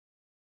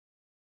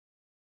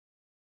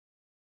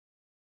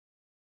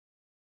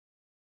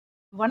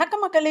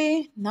வணக்கம் மக்களே!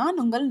 நான்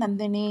உங்கள்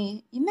நந்தினி.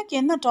 இன்னைக்கு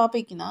என்ன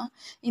டாபிக்னா,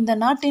 இந்த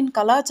நாட்டின்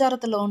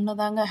கலாச்சாரத்துல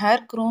ஒண்ணுதாங்க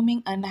hair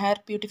grooming and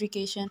hair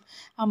beautification.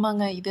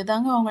 ஆமாங்க,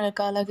 இதுதாங்க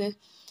அவங்களுக்கு அழகு.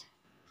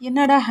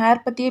 என்னடா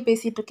ஹேர் பத்தியே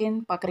பேசிட்டு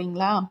இருக்கேன்னு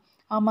பார்க்குறீங்களா?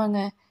 ஆமாங்க,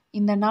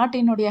 இந்த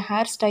நாட்டினுடைய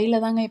ஹேர்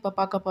ஸ்டைல தாங்க இப்ப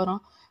பார்க்க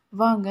போறோம்.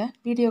 வாங்க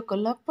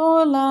வீடியோக்குள்ள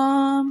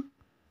போலாம்.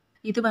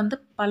 இது வந்து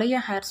பழைய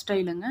ஹேர்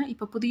ஸ்டைலுங்க.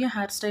 இப்போ புதிய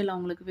ஹேர் ஸ்டைல்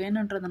அவங்களுக்கு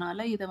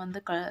வேணுன்றதுனால இத வந்து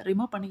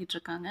ரிமூவ் பண்ணிக்கிட்டு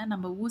இருக்காங்க.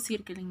 நம்ம ஊசி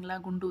இருக்கு இல்லைங்களா?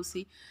 குண்டு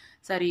ஊசி.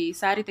 சாரி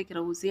சாரி தைக்கிற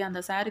ஊசி. அந்த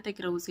சாரி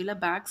தைக்கிற ஊசியில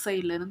பேக்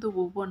சைட்ல இருந்து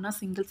ஒவ்வொன்னா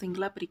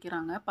சிங்கிளா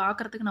பிரிக்கிறாங்க.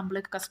 பார்க்கறதுக்கு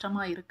நம்மளுக்கு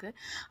கஷ்டமா இருக்கு.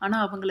 ஆனா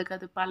அவங்களுக்கு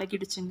அது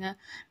பழகிடுச்சுங்க.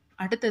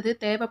 அடுத்தது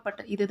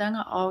தேவைப்பட்ட இதுதாங்க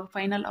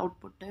ஃபைனல்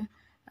அவுட்புட்டு.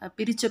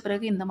 பிரிச்ச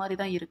பிறகு இந்த மாரி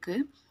தான் இருக்கு.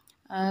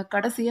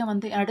 கடைசியா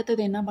வந்து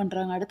அடுத்தது என்ன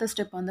பண்றாங்க, அடுத்த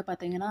ஸ்டெப் வந்து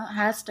பார்த்தீங்கன்னா,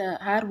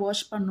 ஹேர்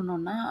வாஷ்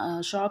பண்ணணும்னா,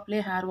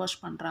 ஷாப்லயே ஹேர் வாஷ்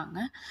பண்றாங்க.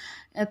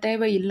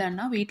 தேவை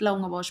இல்லன்னா, வீட்ல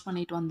அவங்க வாஷ்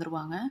பண்ணிட்டு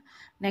வந்துருவாங்க.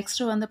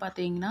 நெக்ஸ்ட்டு வந்து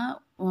பார்த்தீங்கன்னா,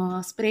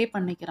 ஸ்ப்ரே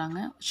பண்ணிக்கிறாங்க.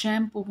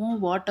 ஷாம்பூவும்,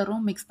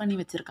 வாட்டரும் மிக்ஸ் பண்ணி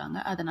வச்சிருக்காங்க.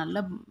 அத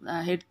நல்லா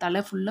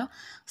தலை ஃபுல்லா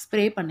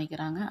ஸ்ப்ரே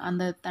பண்ணிக்கிறாங்க.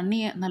 அந்த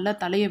தண்ணிய நல்லா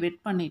தலைய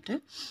வெட் பண்ணிட்டு,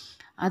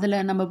 அதில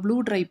நம்ம ப்ளூ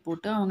ட்ரை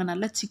போட்டு அவங்க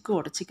நல்லா சிக்கு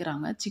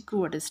உடைச்சிக்கிறாங்க. சிக்கு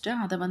உடைச்சிட்டு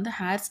அத வந்து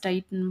ஹேர்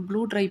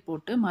ப்ளூ ட்ரை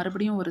போட்டு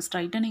மறுபடியும் ஒரு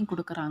ஸ்ட்ரைட்டனிங்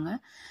குடுக்குறாங்க.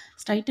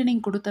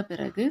 ஸ்ட்ரைட்டனிங் குடுத்த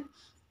பிறகு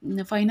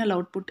ஃபைனல்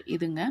அவுட்புட்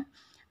இதுங்க.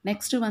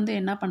 நெக்ஸ்ட்டு வந்து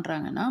என்ன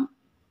பண்றாங்கன்னா,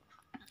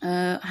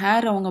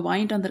 ஹேர் அவங்க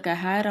வாங்கிட்டு வந்திருக்க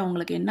ஹேர்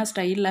அவங்களுக்கு என்ன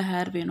ஸ்டைல்ல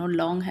ஹேர் வேணும்,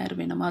 லாங் ஹேர்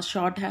வேணுமா,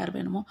 ஷார்ட் ஹேர்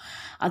வேணுமோ,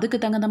 அதுக்கு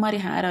தகுந்த மாரி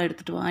ஹேர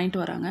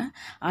வாங்கிட்டு வராங்க.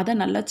 அத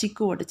நல்லா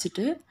சிக்கு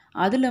உடைச்சிட்டு,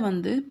 அதில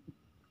வந்து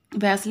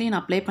வேஸ்லின்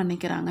அப்ளை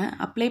பண்ணிக்கிறாங்க.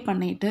 அப்ளை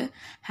பண்ணிட்டு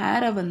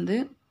ஹேர வந்து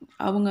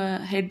அவங்க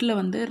ஹெட்ல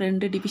வந்து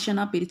 2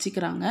 டிவிஷனா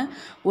பிரிச்சுக்கிறாங்க.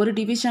 ஒரு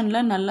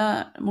டிவிஷன்ல நல்லா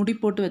முடி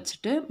போட்டு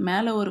வச்சுட்டு,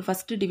 மேல ஒரு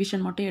ஃபர்ஸ்ட்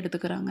டிவிஷன் மட்டும்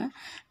எடுத்துக்கிறாங்க.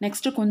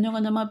 நெக்ஸ்ட்டு கொஞ்சம்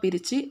கொஞ்சமா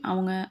பிரிச்சு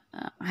அவங்க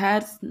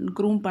ஹேர்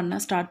க்ரூம் பண்ண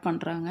ஸ்டார்ட்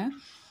பண்றாங்க.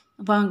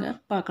 வாங்க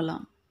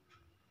பார்க்கலாம்.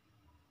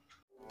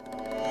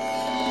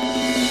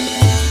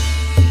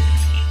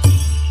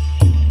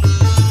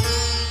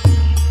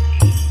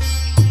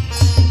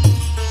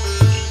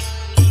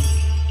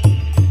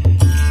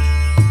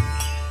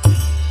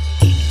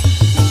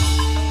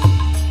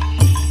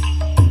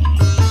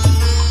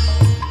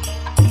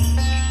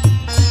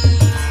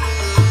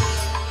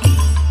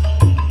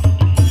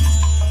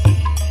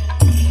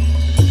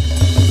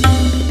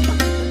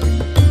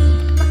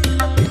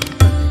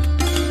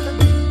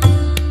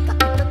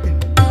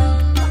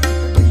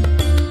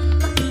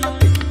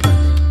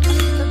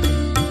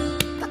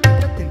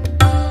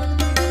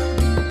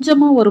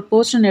 கொஞ்சமா ஒரு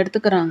போர்ஷன்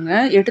எடுத்துக்கிறாங்க.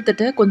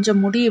 எடுத்துட்டு கொஞ்சம்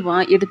முடிய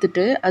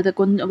எடுத்துட்டு அத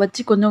கொஞ்சம்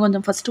வச்சு கொஞ்சம்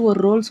கொஞ்சம் ஃபர்ஸ்ட்டு ஒரு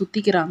ரோல்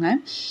சுத்திக்கிறாங்க.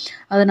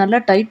 அத நல்லா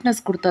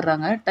டைட்னஸ்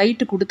குடுத்துர்றாங்க.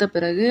 டைட் குடுத்த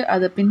பிறகு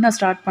அத பின்ன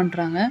ஸ்டார்ட்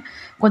பண்றாங்க.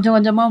 கொஞ்சம்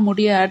கொஞ்சமா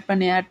முடிய ஆட்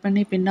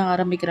பண்ணி பின்ன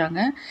ஆரம்பிக்கிறாங்க.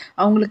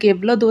 அவங்களுக்கு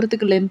எவ்வளோ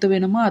தூரத்துக்கு லென்த்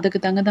வேணுமோ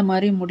அதுக்கு தகுந்த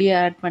மாரி முடிய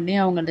ஆட் பண்ணி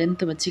அவங்க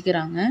லென்த்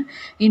வச்சுக்கிறாங்க.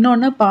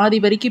 இன்னொன்னு பாதி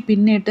வரைக்கும்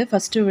பின்னிட்டு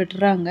ஃபர்ஸ்ட்டு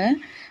விடுறாங்க.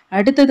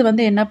 அடுத்தது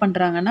வந்து என்ன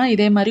பண்றாங்கன்னா,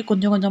 இதே மாரி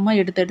கொஞ்சம் கொஞ்சமா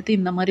எடுத்து எடுத்து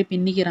இந்த மாரி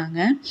பின்னிக்கிறாங்க.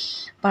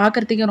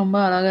 பார்க்கறதுக்கே ரொம்ப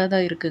அழகா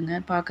தான் இருக்குங்க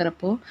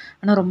பார்க்குறப்போ.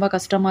 ஆனா ரொம்ப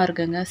கஷ்டமா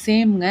இருக்குங்க.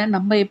 சேம்ங்க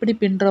நம்ம எப்படி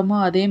பின்றோமோ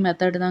அதே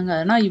மெத்தட் தாங்க.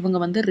 ஆனா இவங்க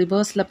வந்து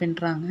ரிவர்ஸ்ல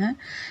பின்றாங்க.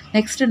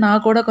 நெக்ஸ்ட்டு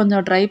நான் கூட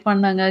கொஞ்சம் ட்ரை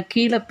பண்ணேங்க.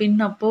 கீழ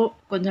பின்னப்போ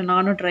கொஞ்சம்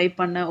நானும் ட்ரை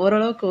பண்ணேன்.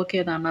 ஓரளவுக்கு ஓகே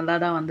தான். நல்லா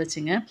தான்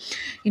வந்துச்சுங்க.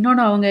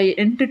 இன்னொன்னு அவங்க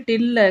எண்டு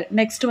டில்ல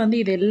நெக்ஸ்ட் வந்து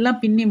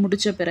இதெல்லாம் பின்னி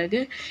முடிச்ச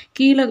பிறகு,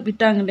 கீழ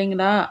விட்டாங்க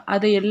இல்லைங்களா?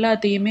 அத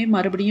எல்லாத்தையுமே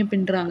மறுபடியும்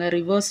பின்றாங்க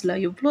ரிவர்ஸ்ல.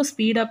 எவ்ளோ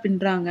ஸ்பீடா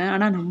பின்றாங்க.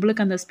 ஆனா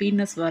நம்பளுக்கு அந்த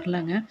ஸ்பீட்னஸ்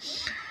வரலங்க.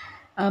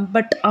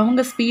 பட்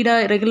அவங்க ஸ்பீடா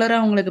ரெகுலரா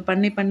அவங்களுக்கு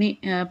பண்ணி பண்ணி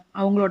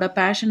அவங்களோட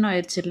பேஷன்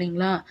ஆயிருச்சு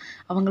இல்லைங்களா?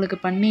 அவங்களுக்கு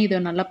பண்ணி இத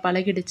நல்லா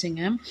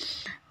பழகிடுச்சுங்க.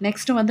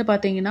 நெக்ஸ்ட்டு வந்து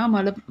பார்த்தீங்கன்னா,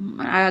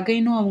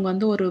 அகைனும் அவங்க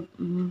வந்து ஒரு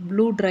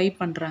ப்ளூ ட்ரை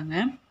பண்றாங்க.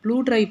 ப்ளூ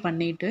ட்ரை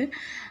பண்ணிட்டு,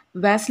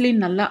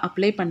 வேஸ்லின் நல்லா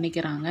அப்ளை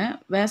பண்ணிக்கிறாங்க.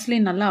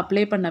 வேஸ்லின் நல்லா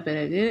அப்ளை பண்ண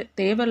பிறகு,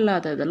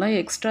 தேவையில்லாததெல்லாம்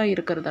எக்ஸ்ட்ரா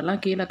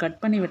இருக்கிறதெல்லாம் கீழ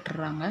கட் பண்ணி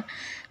விட்டுர்றாங்க.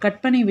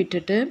 கட் பண்ணி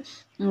விட்டுட்டு,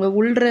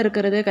 உள்ற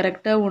இருக்கிறது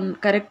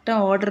கரெக்ட்டா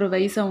ஆர்டர்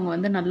வைஸ் அவங்க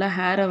வந்து நல்லா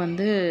ஹேர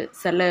வந்து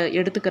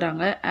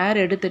எடுத்துக்கிறாங்க. ஹேர்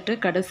எடுத்துட்டு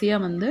கடைசியா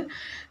வந்து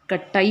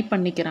டை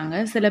பண்ணிக்கிறாங்க.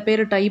 சில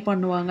பேர் டை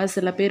பண்ணுவாங்க.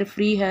 சில பேர்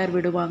ஃப்ரீ ஹேர்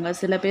விடுவாங்க.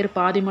 சில பேர்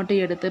பாதி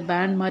மட்டும் எடுத்து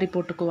பேண்ட் மாரி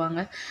போட்டுக்குவாங்க.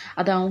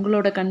 அது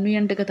அவங்களோட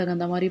கன்வீனியன்ட்டுக்கு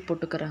தகுந்த மாரி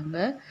போட்டுக்கிறாங்க.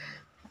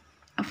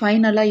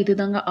 ஃபைனலா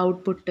இதுதாங்க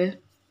அவுட்புட்டு.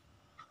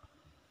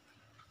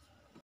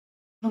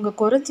 அவங்க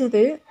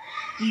குறைஞ்சது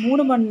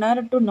 3 மணி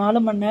நேரம் டூ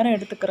 4 மணி நேரம்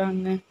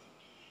எடுத்துக்கிறாங்க.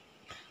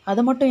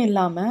 அது மட்டும்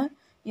இல்லாம,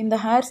 இந்த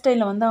ஹேர்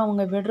ஸ்டைல வந்து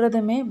அவங்க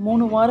விடுறதுமே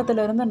 3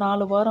 வாரத்திலிருந்து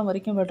 4 வாரம்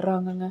வரைக்கும்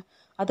விடுறாங்கங்க.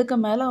 அதுக்கு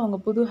மேல அவங்க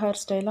புது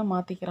ஹேர் ஸ்டைலா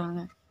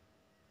மாத்திக்கிறாங்க.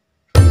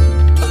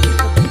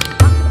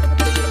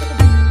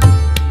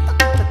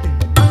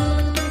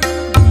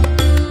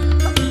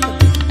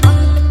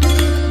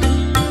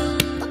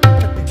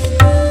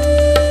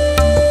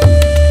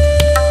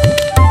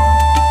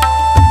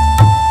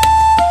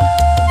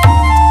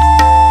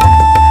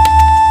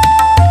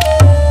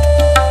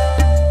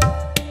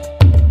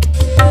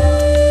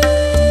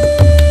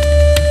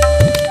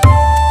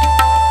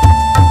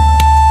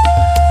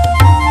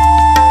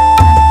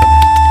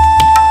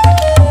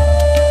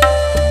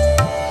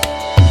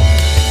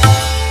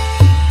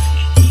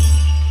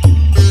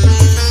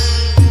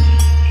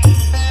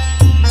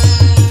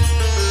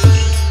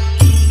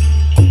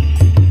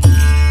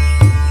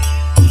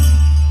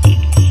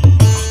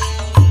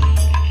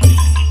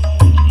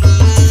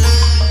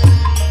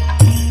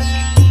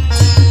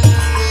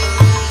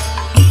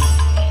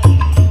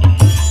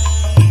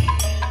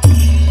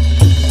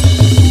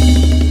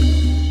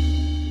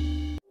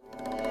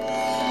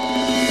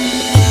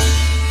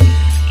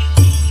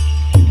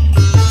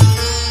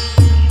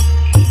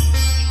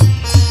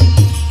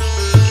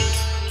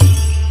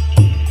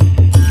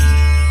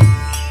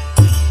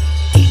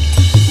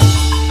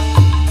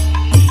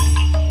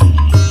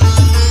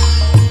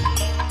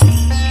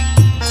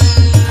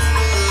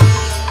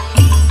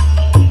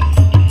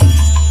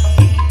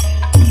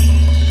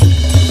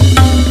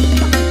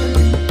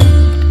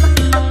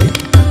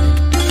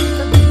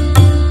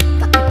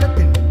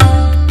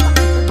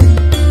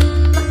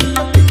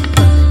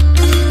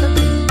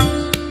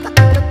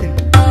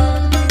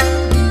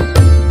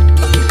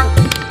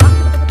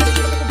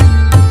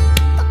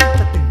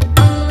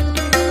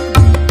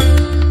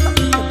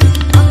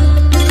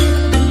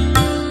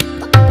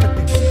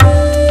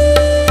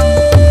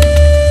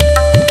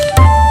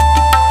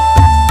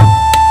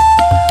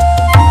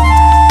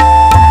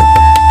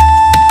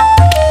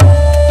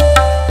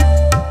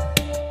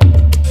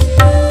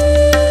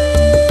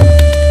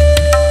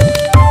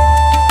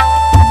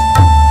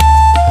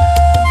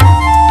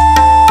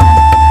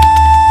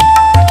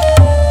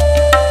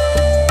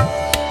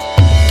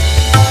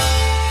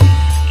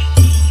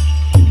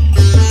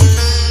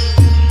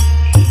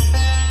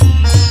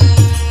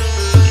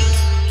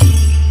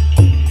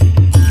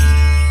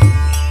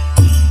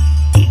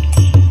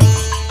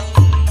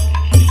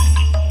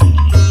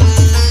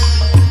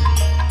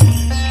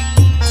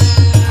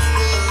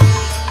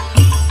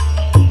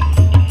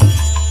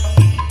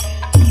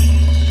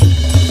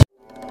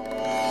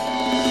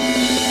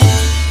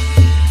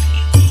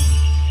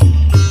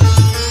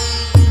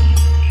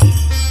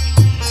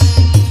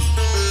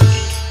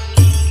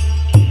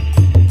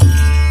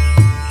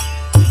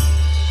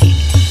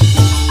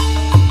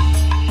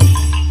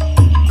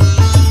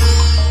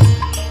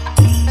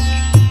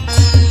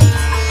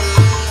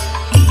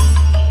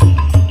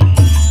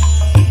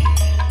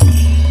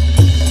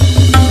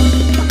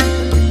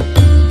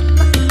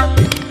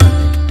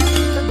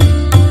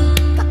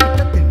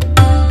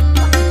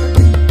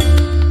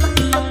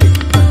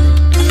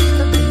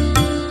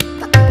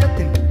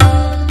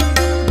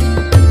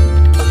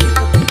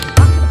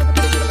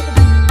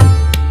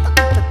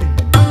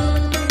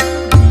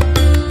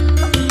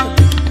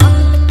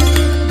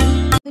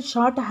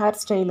 Short hair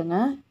ஸ்டைலுங்க.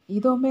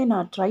 இதுவுமே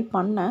நான் ட்ரை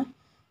பண்ணேன்.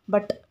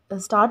 பட்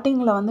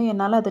ஸ்டார்ட்டிங்கில் வந்து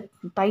என்னால் அது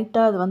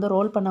டைட்டாக அது வந்து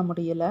ரோல் பண்ண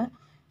முடியல.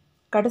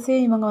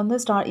 கடைசியாக இவங்க வந்து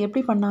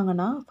எப்படி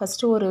பண்ணாங்கன்னா,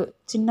 ஃபஸ்ட்டு ஒரு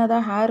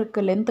சின்னதாக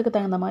ஹேருக்கு லென்த்துக்கு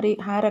தகுந்த மாதிரி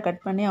ஹேரை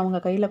கட் பண்ணி அவங்க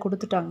கையில்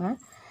கொடுத்துட்டாங்க.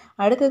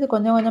 அடுத்தது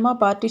கொஞ்சம்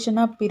கொஞ்சமாக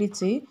பார்ட்டிஷனாக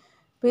பிரித்து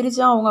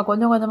அவங்க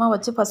கொஞ்சம் கொஞ்சமாக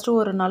வச்சு ஃபஸ்ட்டு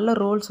ஒரு நல்ல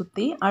ரோல்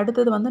சுற்றி,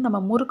 அடுத்தது வந்து நம்ம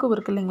முறுக்கு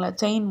இருக்கு இல்லைங்களா,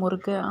 செயின்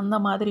முறுக்கு அந்த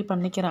மாதிரி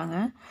பண்ணிக்கிறாங்க.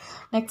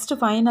 நெக்ஸ்ட்டு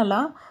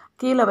ஃபைனலாக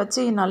கீழே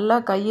வச்சு நல்லா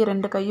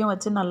 2 கையும்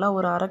வச்சு நல்லா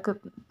ஒரு அரக்கு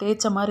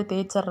தேய்ச்ச மாதிரி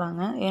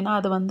தேய்ச்சிட்றாங்க. ஏன்னா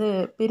அது வந்து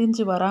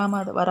பிரிஞ்சு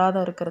வராத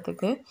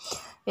இருக்கிறதுக்கு.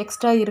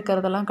 எக்ஸ்ட்ரா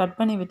இருக்கிறதெல்லாம் கட்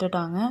பண்ணி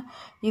விட்டுட்டாங்க.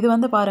 இது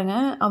வந்து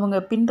பாருங்கள், அவங்க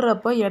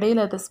பின்னுறப்போ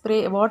இடையில அதை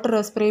வாட்டரை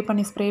ஸ்ப்ரே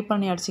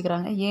பண்ணி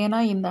அடிச்சுக்கிறாங்க. ஏன்னா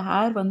இந்த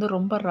ஹேர் வந்து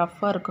ரொம்ப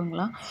ரஃப்பாக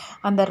இருக்குங்களா,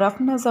 அந்த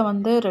ரஃப்னஸை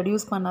வந்து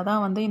ரெடியூஸ் பண்ண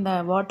தான் வந்து இந்த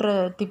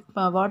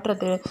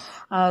வாட்டரை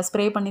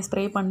ஸ்ப்ரே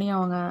பண்ணி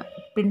அவங்க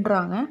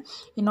பின்னுறாங்க.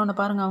 இன்னொன்று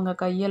பாருங்கள், அவங்க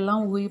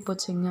கையெல்லாம் ஊறி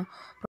போச்சுங்க.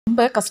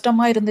 ரொம்ப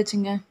கஷ்டமாக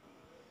இருந்துச்சுங்க.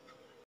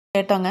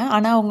 கேட்டாங்க.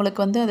 ஆனால்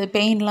அவங்களுக்கு வந்து அது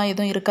பெயின்லாம்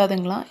எதுவும்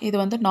இருக்காதுங்களா, இது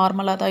வந்து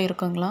நார்மலாக தான்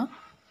இருக்குங்களா.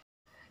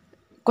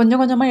 கொஞ்சம்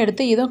கொஞ்சமாக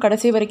எடுத்து இதுவும்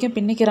கடைசி வரைக்கும்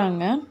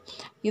பின்னிக்கிறாங்க.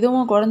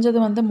 இதுவும் குறைஞ்சது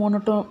வந்து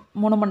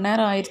 3 மணி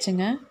நேரம்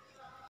ஆயிடுச்சுங்க.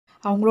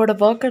 அவங்களோட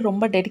ஒர்க்கை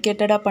ரொம்ப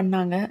டெடிக்கேட்டடாக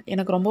பண்ணாங்க.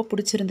 எனக்கு ரொம்ப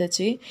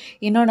பிடிச்சிருந்துச்சு.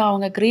 இன்னொன்று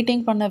அவங்க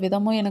க்ரீட்டிங் பண்ண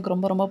விதமும் எனக்கு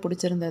ரொம்ப ரொம்ப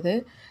பிடிச்சிருந்தது.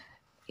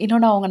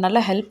 இன்னொன்று அவங்க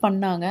நல்லா ஹெல்ப்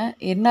பண்ணாங்க.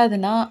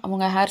 என்னதுன்னா,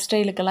 அவங்க ஹேர்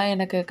ஸ்டைலுக்கெல்லாம்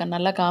எனக்கு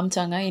நல்லா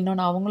காமிச்சாங்க.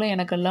 இன்னொன்று அவங்களும்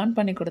எனக்கு லேர்ன்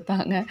பண்ணி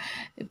கொடுத்தாங்க.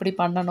 இப்படி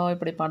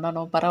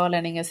பண்ணணும்,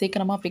 பரவாயில்ல நீங்கள்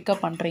சீக்கிரமாக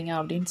பிக்கப் பண்ணுறீங்க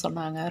அப்படின்னு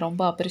சொன்னாங்க.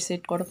 ரொம்ப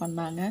அப்ரிஷியேட் கூட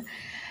பண்ணாங்க.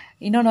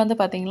 இன்னொன்று வந்து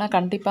பார்த்திங்கன்னா,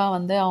 கண்டிப்பாக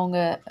வந்து அவங்க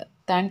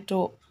thank to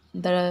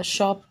the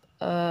shop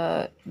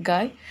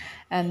guy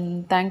and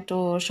thank to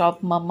shop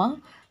mama,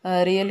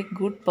 really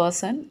good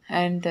person,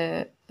 and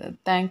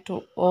thank to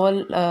all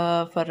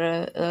for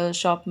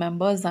shop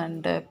members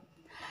and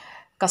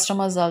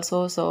customers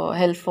also so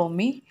help for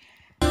me.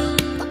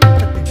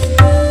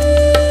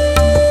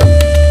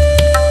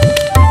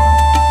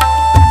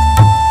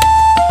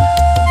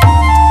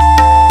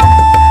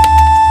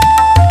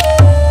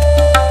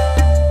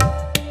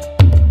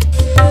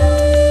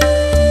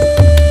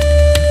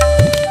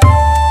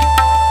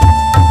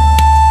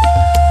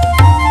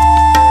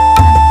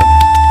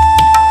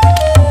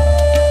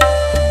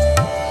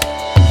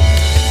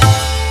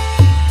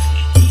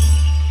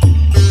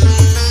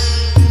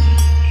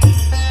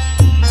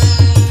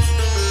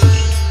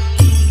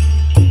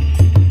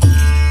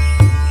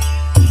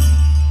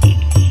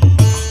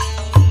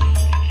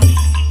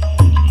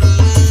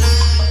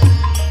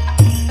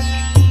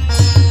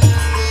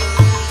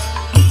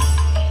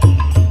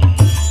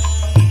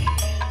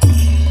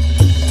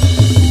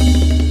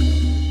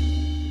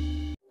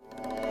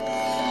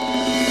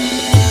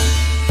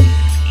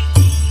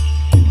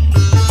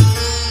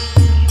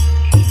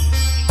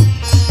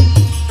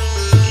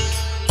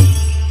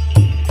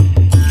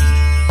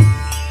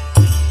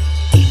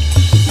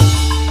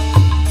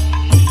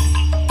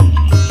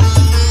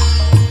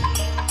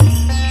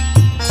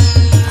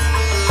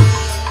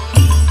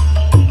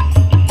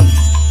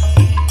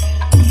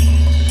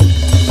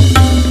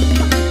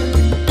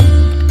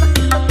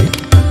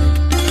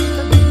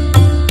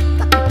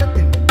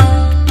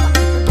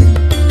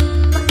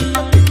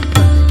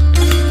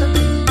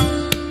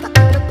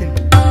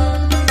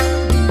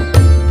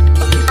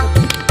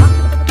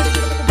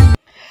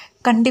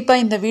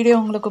 கண்டிப்பாக இந்த வீடியோ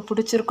உங்களுக்கு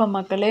பிடிச்சிருக்கும்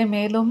மக்களே.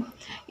 மேலும்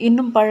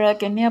இன்னும்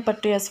கென்யா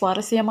பற்றிய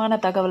சுவாரஸ்யமான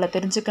தகவலை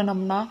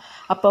தெரிஞ்சுக்கணும்னா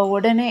அப்போ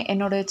உடனே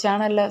என்னோடய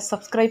சேனலை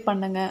சப்ஸ்கிரைப்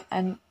பண்ணுங்கள்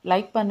அண்ட்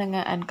லைக்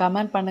பண்ணுங்கள் அண்ட்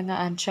கமெண்ட் பண்ணுங்கள்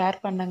அண்ட் ஷேர்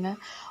பண்ணுங்கள்.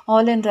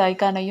 ஆல் என்ற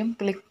ஐக்கானையும்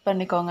கிளிக்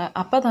பண்ணிக்கோங்க.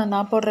 அப்போ தான்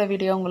நான் போடுற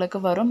வீடியோ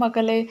உங்களுக்கு வரும்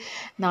மக்களே.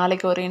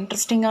 நாளைக்கு ஒரு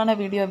இன்ட்ரெஸ்டிங்கான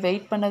வீடியோ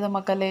வெயிட் பண்ணுது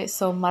மக்களே.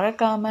 ஸோ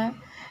மறக்காமல்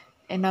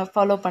என்னை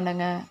ஃபாலோ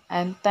பண்ணுங்கள்.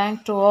 And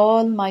thank to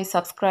all my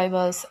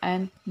subscribers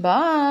and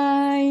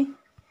bye.